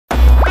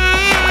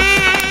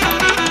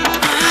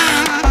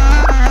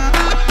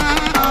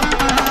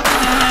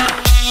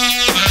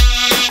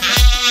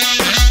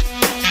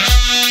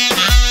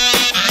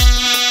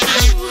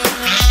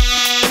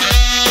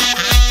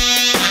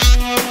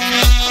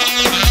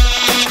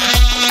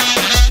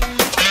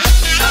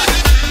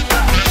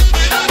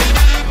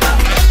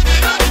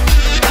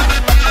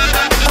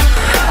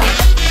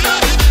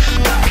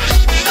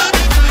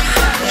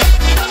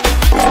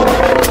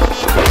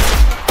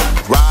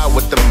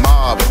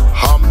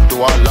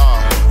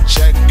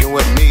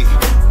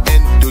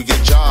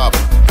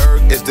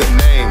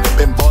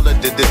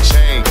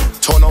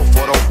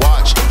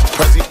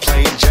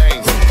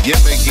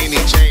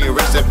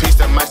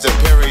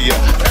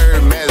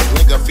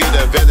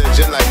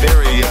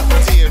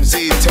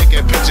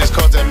bitches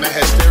causing my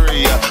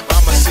hysteria.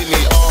 Mama see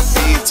me on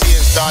BT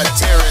and start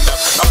tearing up.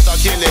 I'ma start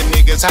killing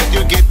niggas, how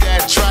you get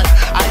that track?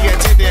 I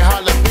attended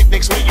Harlem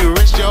picnics when you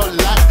risked your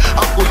life.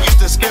 Uncle used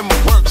to skim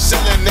work,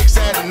 selling nicks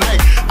at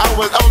night. I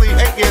was only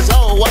 8 years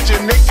old,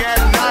 watching Nick at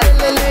night.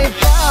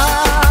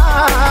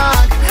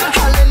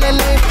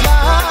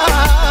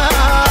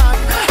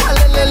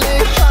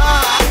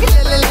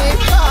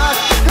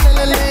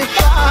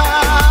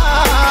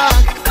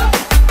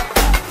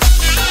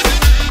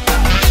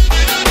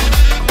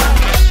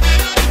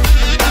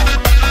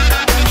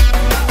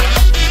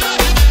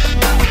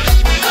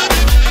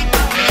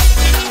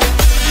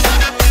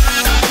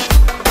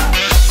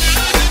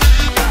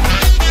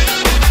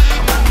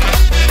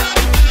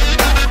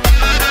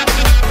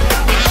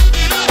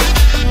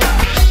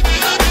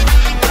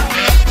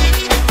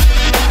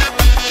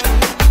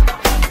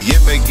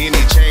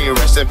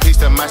 Rest in peace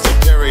to my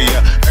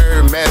superior.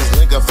 Hermes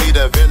link a feed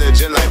a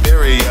village in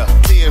Liberia.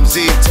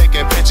 TMZ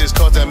taking pictures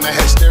causing my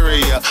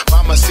hysteria.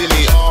 Mama see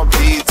me on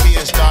BT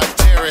and start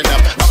tearing up.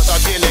 I'ma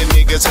start killing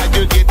niggas, how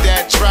you get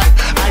that track?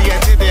 I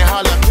attended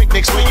Harlem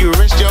picnics when you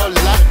risked your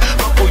life.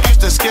 Uncle used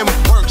to skim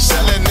work,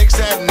 selling nicks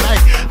at night.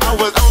 I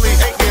was only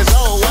 8 years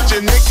old,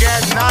 watching Nick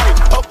at night.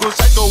 Uncle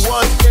Psycho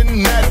was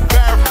in that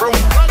bathroom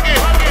bucket.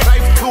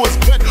 Knife to his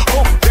gut,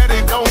 hope daddy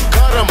don't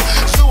cut him.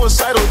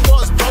 Suicidal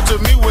thoughts brought to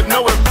me with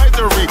no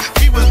advisory.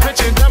 He was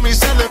pitching dummies,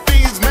 selling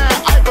fiends, mad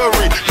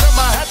ivory.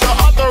 Grandma had the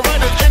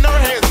arthritis in her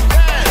hands,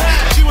 bad.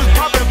 She was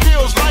popping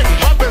pills like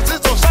weapons in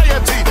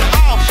society.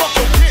 I'll fuck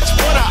a bitch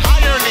for the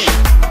irony.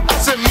 I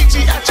said meet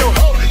you at your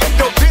hoe if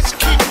your bitch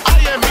keep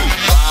eyeing me.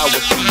 Ride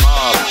with the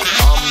mob,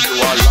 do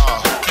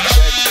Allah.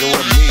 Check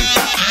doing me,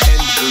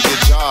 and do your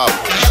job.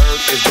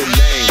 Earth is the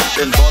name,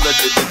 then baller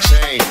did the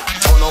chain.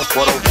 Turn on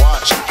for the